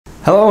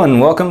Hello and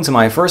welcome to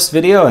my first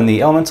video in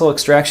the elemental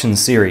extraction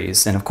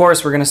series, and of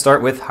course we're going to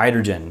start with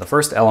hydrogen, the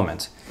first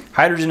element.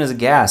 Hydrogen is a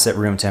gas at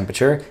room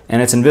temperature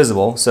and it's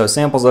invisible, so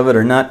samples of it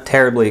are not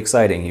terribly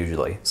exciting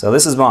usually. So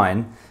this is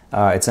mine.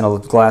 It's in a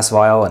glass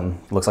vial and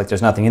looks like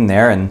there's nothing in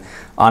there, and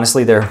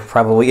honestly there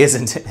probably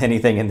isn't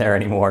anything in there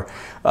anymore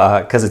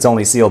because it's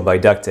only sealed by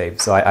duct tape,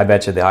 so I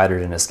bet you the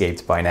hydrogen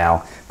escaped by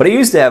now. But it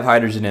used to have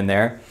hydrogen in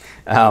there,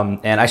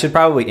 and I should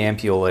probably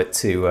ampule it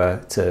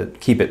to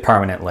keep it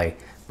permanently.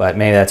 But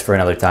maybe that's for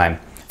another time.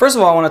 First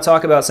of all, I want to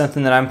talk about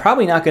something that I'm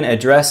probably not going to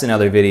address in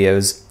other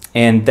videos,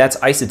 and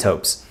that's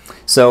isotopes.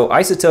 So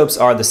isotopes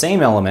are the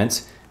same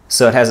element,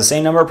 so it has the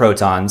same number of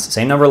protons,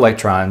 same number of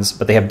electrons,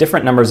 but they have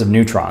different numbers of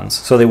neutrons,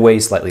 so they weigh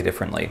slightly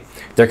differently.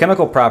 Their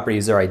chemical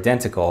properties are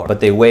identical,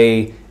 but they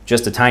weigh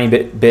just a tiny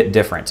bit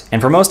different.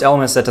 And for most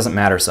elements, that doesn't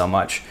matter so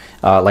much.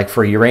 Like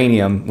for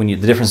uranium, the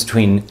difference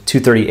between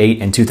 238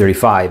 and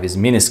 235 is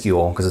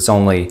minuscule because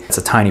it's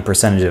a tiny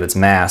percentage of its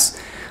mass.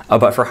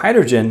 But for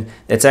hydrogen,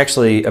 it's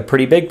actually a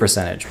pretty big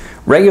percentage.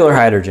 Regular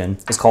hydrogen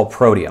is called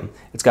protium.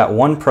 It's got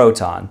one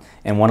proton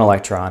and one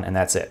electron, and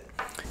that's it.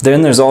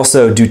 Then there's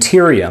also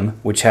deuterium,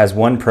 which has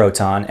one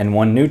proton and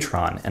one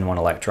neutron and one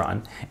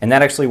electron. And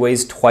that actually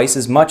weighs twice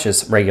as much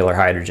as regular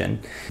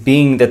hydrogen.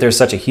 Being that there's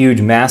such a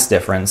huge mass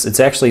difference, it's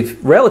actually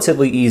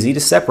relatively easy to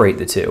separate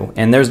the two.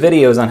 And there's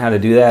videos on how to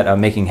do that,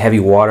 making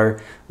heavy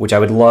water, which I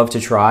would love to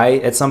try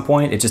at some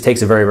point. It just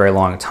takes a very, very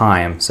long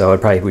time. So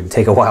it probably would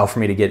take a while for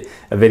me to get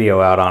a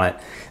video out on it.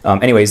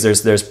 Anyways,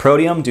 there's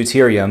protium,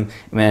 deuterium,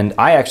 and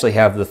I actually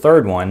have the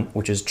third one,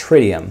 which is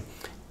tritium.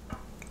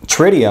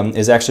 Tritium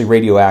is actually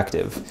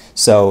radioactive,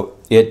 so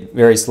it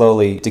very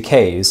slowly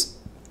decays.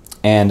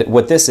 And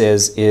what this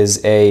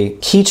is a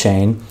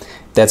keychain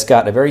that's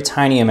got a very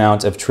tiny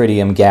amount of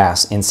tritium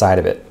gas inside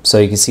of it. So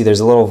you can see there's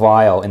a little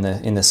vial in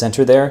the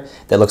center there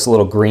that looks a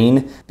little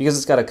green because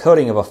it's got a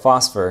coating of a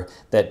phosphor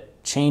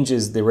that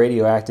changes the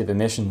radioactive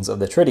emissions of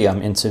the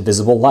tritium into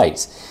visible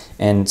light.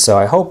 And so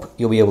I hope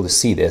you'll be able to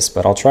see this,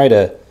 but I'll try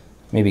to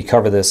maybe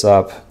cover this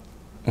up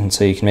and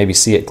so you can maybe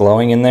see it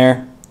glowing in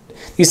there.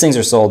 These things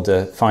are sold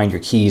to find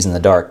your keys in the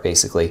dark,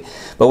 basically.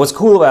 But what's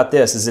cool about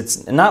this is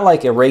it's not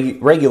like a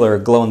regular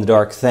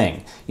glow-in-the-dark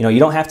thing. You know, you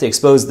don't have to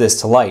expose this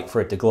to light for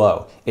it to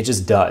glow. It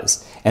just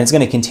does. And it's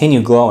going to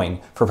continue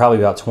glowing for probably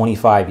about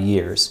 25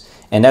 years.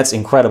 And that's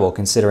incredible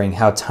considering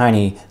how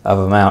tiny of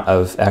amount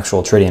of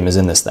actual tritium is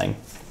in this thing.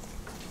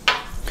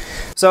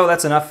 So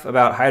that's enough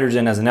about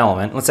hydrogen as an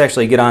element. Let's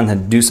actually get on to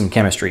do some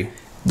chemistry.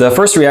 The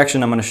first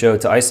reaction I'm going to show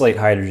to isolate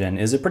hydrogen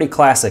is a pretty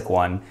classic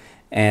one,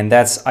 and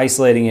that's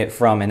isolating it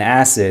from an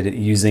acid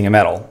using a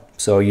metal.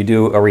 So you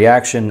do a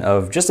reaction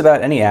of just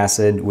about any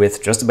acid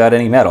with just about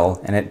any metal,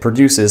 and it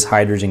produces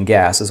hydrogen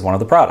gas as one of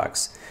the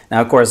products.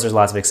 Now, of course, there's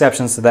lots of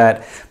exceptions to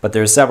that, but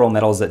there's several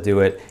metals that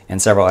do it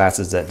and several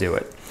acids that do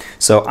it.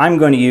 So I'm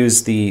going to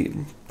use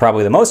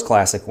probably the most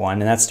classic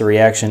one, and that's the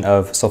reaction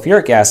of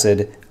sulfuric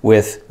acid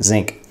with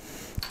zinc.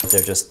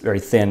 They're just very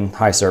thin,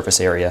 high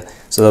surface area,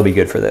 so they'll be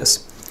good for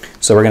this.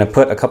 So we're going to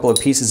put a couple of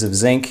pieces of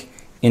zinc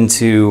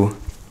into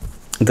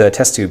the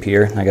test tube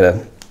here. I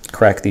gotta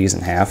crack these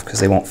in half because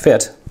they won't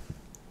fit.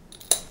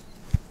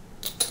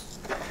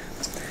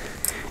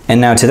 And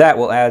now to that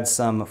we'll add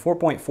some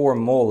 4.4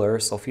 molar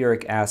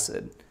sulfuric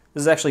acid.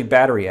 This is actually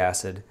battery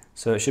acid,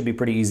 so it should be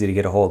pretty easy to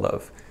get a hold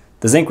of.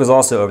 The zinc was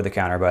also over the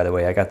counter, by the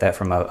way. I got that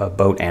from a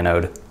boat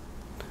anode.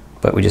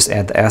 But we just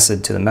add the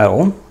acid to the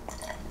metal,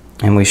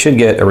 and we should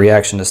get a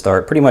reaction to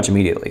start pretty much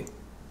immediately.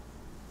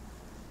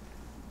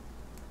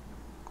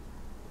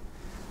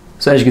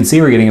 So as you can see,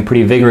 we're getting a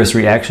pretty vigorous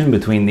reaction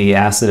between the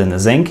acid and the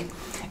zinc.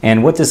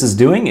 And what this is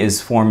doing is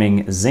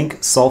forming zinc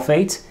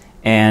sulfate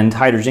and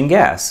hydrogen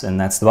gas, and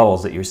that's the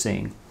bubbles that you're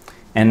seeing.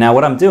 And now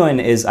what I'm doing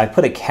is I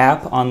put a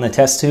cap on the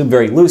test tube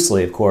very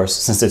loosely, of course,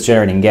 since it's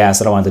generating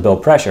gas. I don't want it to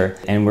build pressure.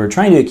 And we're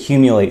trying to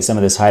accumulate some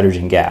of this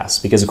hydrogen gas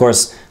because, of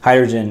course,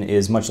 hydrogen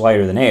is much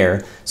lighter than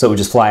air, so it would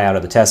just fly out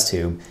of the test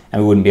tube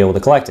and we wouldn't be able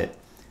to collect it.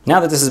 Now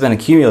that this has been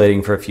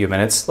accumulating for a few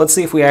minutes, let's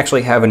see if we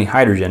actually have any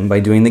hydrogen by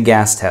doing the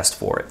gas test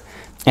for it.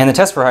 And the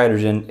test for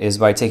hydrogen is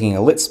by taking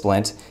a lit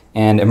splint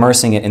and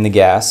immersing it in the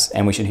gas,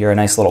 and we should hear a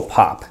nice little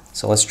pop.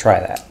 So let's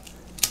try that.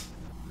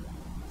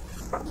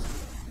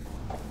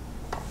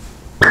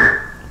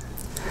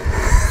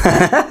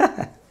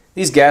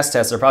 These gas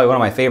tests are probably one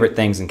of my favorite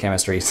things in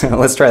chemistry, so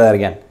let's try that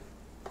again.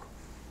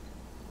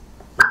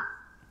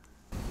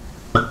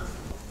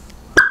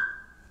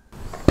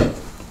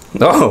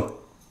 Oh!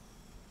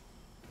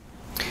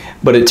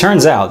 But it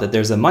turns out that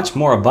there's a much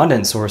more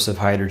abundant source of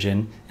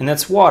hydrogen, and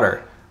that's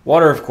water.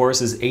 Water, of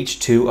course, is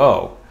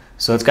H2O,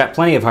 so it's got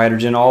plenty of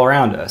hydrogen all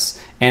around us,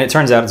 and it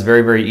turns out it's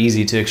very, very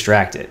easy to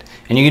extract it.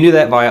 And you can do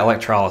that via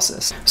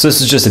electrolysis. So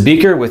this is just a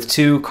beaker with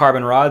 2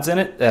 carbon rods in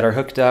it that are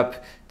hooked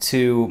up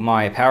to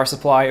my power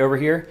supply over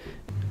here,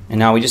 and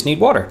now we just need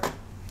water.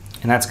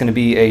 And that's going to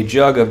be a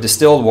jug of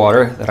distilled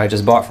water that I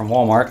just bought from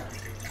Walmart.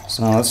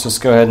 So let's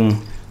just go ahead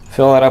and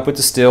fill that up with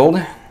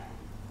distilled.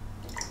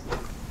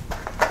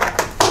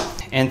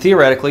 And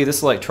theoretically,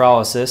 this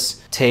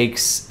electrolysis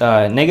takes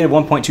negative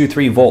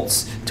 1.23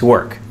 volts to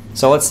work.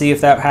 So let's see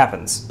if that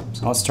happens.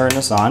 So let's turn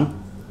this on.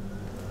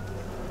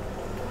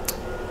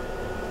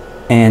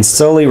 And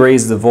slowly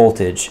raise the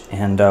voltage,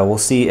 and we'll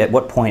see at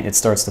what point it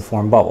starts to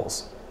form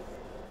bubbles.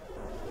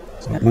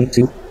 1,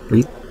 2,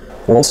 3, 4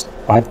 volts,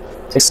 5,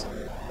 6,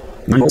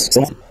 9 volts,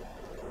 so on.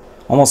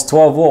 Almost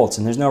 12 volts,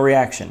 and there's no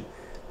reaction.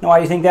 Now, why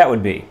do you think that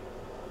would be?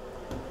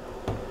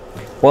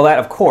 Well, that,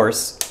 of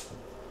course,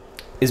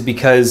 is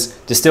because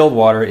distilled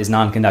water is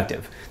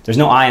non-conductive. There's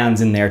no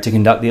ions in there to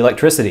conduct the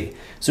electricity.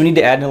 So we need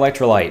to add an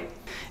electrolyte.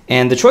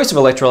 And the choice of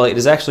electrolyte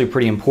is actually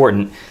pretty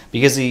important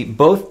because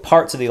both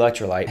parts of the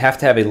electrolyte have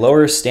to have a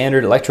lower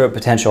standard electrode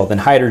potential than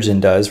hydrogen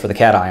does for the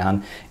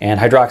cation and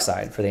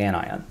hydroxide for the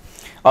anion.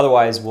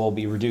 Otherwise, we'll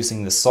be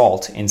reducing the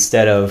salt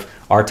instead of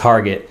our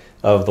target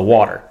of the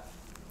water.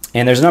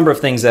 And there's a number of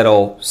things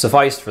that'll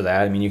suffice for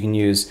that. I mean, you can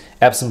use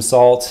Epsom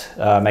salt,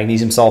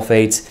 magnesium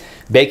sulfate,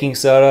 baking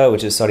soda,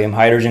 which is sodium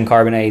hydrogen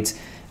carbonate.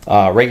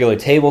 Regular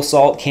table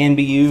salt can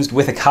be used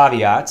with a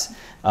caveat.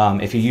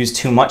 If you use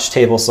too much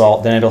table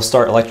salt, then it'll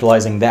start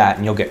electrolyzing that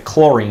and you'll get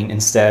chlorine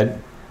instead.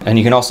 And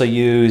you can also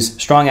use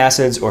strong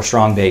acids or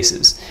strong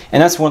bases.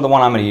 And that's the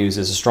one I'm going to use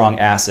is a strong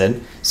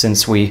acid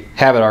since we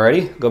have it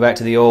already. Go back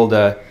to the old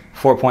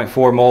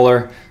 4.4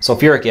 molar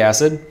sulfuric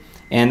acid.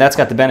 And that's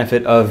got the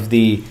benefit of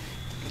the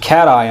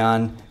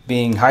cation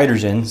being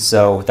hydrogen,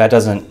 so that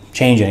doesn't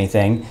change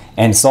anything.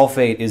 And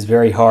sulfate is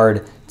very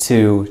hard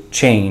to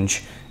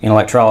change in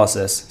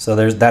electrolysis, so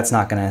that's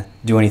not going to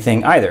do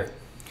anything either.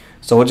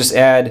 So we'll just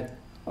add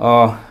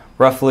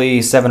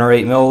roughly 7 or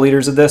 8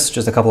 milliliters of this,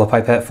 just a couple of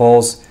pipette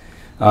fulls.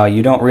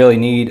 You don't really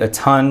need a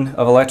ton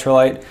of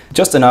electrolyte,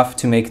 just enough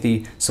to make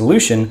the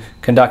solution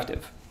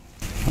conductive.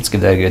 Let's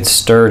give that a good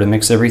stir to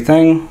mix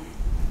everything.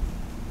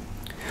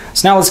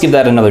 So now let's give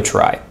that another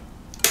try.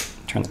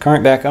 Turn the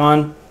current back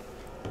on,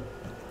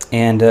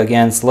 and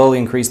again, slowly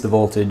increase the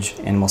voltage,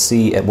 and we'll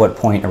see at what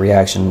point a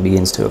reaction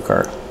begins to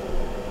occur.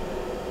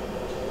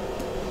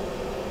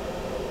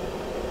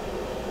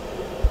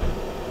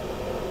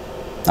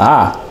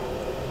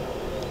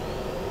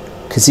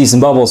 Could see some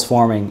bubbles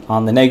forming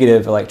on the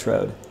negative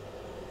electrode.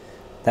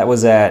 That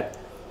was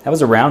around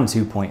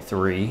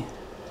 2.3.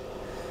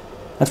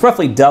 That's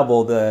roughly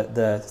double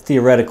the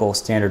theoretical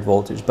standard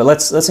voltage. But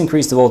let's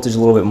increase the voltage a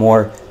little bit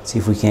more, see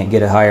if we can't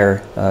get a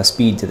higher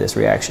speed to this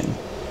reaction.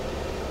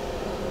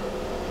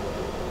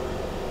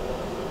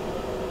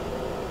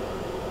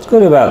 Let's go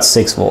to about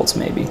 6 volts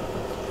maybe.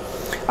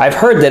 I've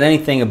heard that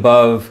anything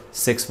above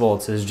 6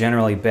 volts is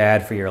generally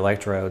bad for your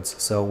electrodes,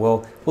 so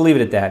we'll leave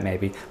it at that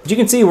maybe. But you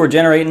can see we're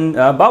generating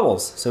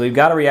bubbles, so we've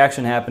got a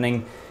reaction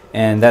happening,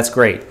 and that's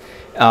great.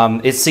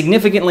 It's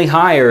significantly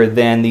higher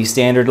than the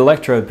standard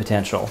electrode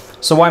potential.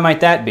 So why might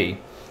that be?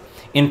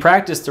 In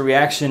practice, the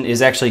reaction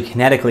is actually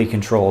kinetically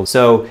controlled.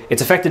 So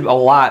it's affected a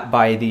lot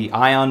by the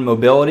ion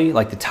mobility,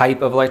 like the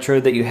type of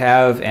electrode that you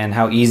have and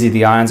how easy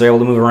the ions are able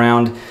to move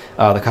around,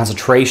 the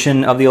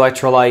concentration of the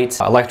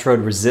electrolyte, electrode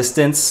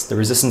resistance, the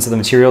resistance of the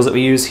materials that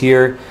we use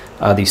here,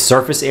 the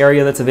surface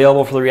area that's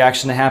available for the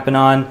reaction to happen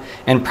on,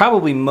 and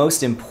probably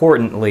most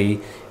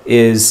importantly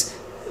is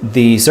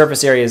the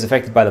surface area is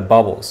affected by the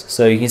bubbles.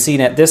 So you can see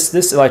that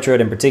this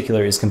electrode in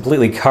particular is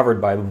completely covered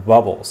by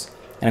bubbles.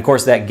 And of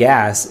course that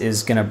gas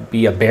is going to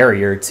be a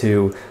barrier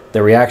to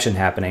the reaction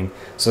happening.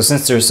 So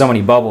since there's so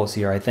many bubbles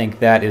here, I think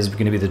that is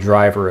going to be the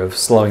driver of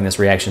slowing this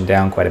reaction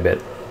down quite a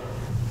bit.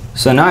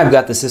 So now I've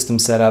got the system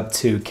set up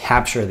to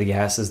capture the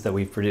gases that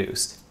we've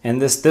produced.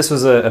 And this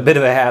was a bit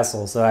of a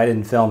hassle, so I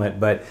didn't film it,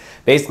 but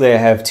basically I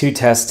have 2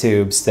 test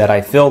tubes that I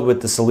filled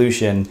with the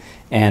solution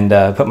and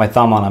put my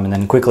thumb on them and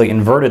then quickly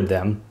inverted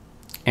them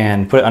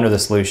and put it under the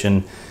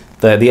solution.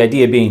 The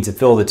idea being to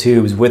fill the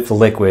tubes with the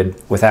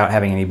liquid without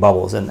having any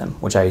bubbles in them,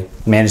 which I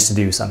managed to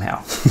do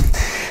somehow.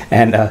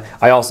 And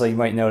I also, you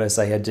might notice,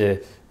 I had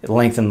to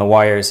lengthen the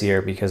wires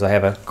here because I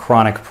have a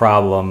chronic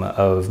problem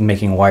of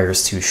making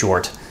wires too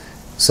short.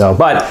 So,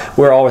 but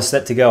we're all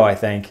set to go, I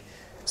think.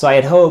 So I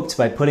had hoped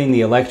by putting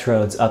the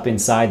electrodes up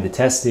inside the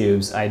test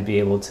tubes, I'd be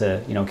able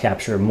to,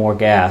 capture more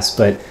gas.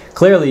 But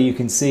clearly you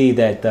can see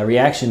that the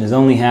reaction is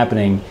only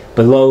happening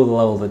below the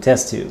level of the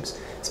test tubes.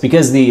 It's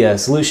because the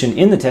solution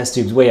in the test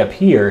tubes way up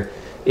here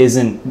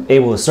isn't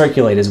able to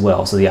circulate as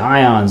well. So the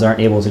ions aren't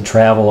able to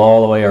travel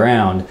all the way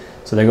around.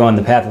 So they're going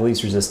the path of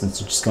least resistance,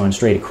 just going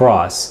straight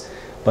across.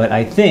 But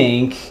I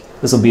think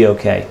this will be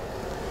okay.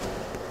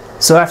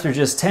 So after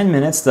just 10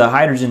 minutes, the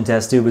hydrogen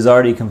test tube is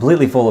already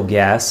completely full of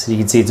gas. You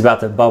can see it's about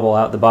to bubble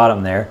out the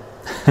bottom there.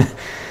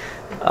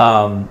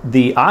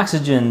 The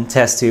oxygen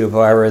test tube,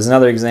 however, is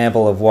another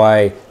example of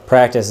why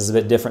practice is a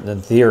bit different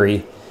than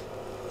theory.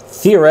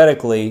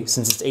 Theoretically,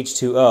 since it's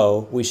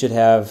H2O, we should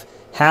have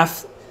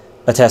half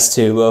a test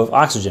tube of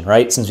oxygen,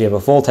 right? Since we have a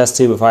full test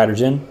tube of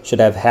hydrogen, should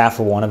have half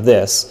of one of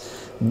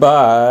this.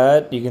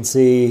 But you can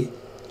see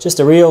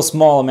just a real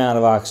small amount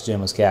of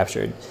oxygen was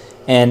captured.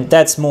 And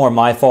that's more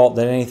my fault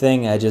than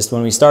anything.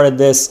 When we started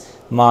this,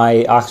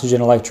 my oxygen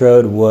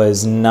electrode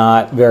was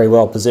not very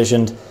well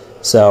positioned,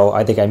 so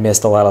I think I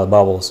missed a lot of the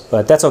bubbles.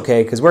 But that's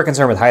okay, because we're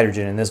concerned with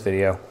hydrogen in this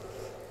video.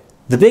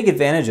 The big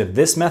advantage of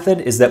this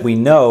method is that we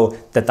know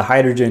that the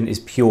hydrogen is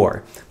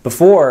pure.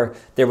 Before,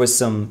 there was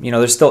some,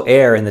 there's still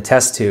air in the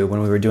test tube when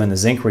we were doing the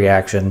zinc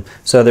reaction,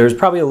 so there's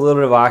probably a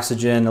little bit of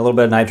oxygen, a little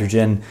bit of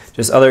nitrogen,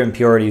 just other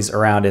impurities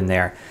around in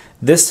there.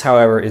 This,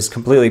 however, is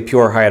completely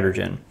pure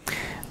hydrogen,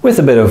 with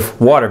a bit of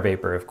water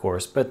vapor, of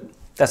course, but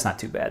that's not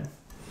too bad.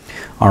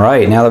 All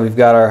right, now that we've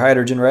got our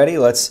hydrogen ready,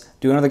 let's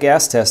do another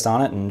gas test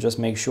on it and just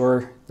make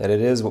sure that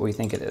it is what we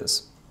think it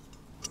is.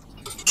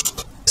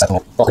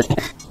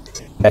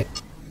 Okay.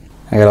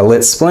 I got a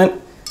lit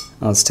splint.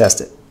 Let's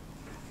test it.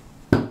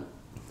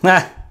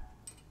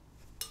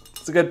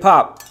 It's a good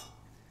pop.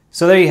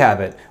 So there you have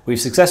it. We've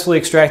successfully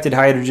extracted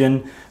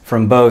hydrogen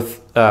from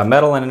both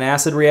metal in an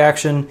acid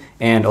reaction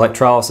and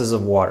electrolysis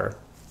of water.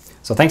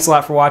 So thanks a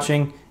lot for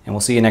watching, and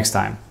we'll see you next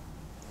time.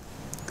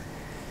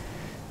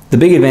 The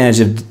big advantage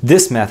of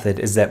this method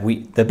is that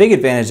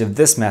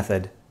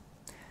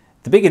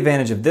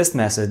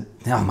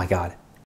oh my God.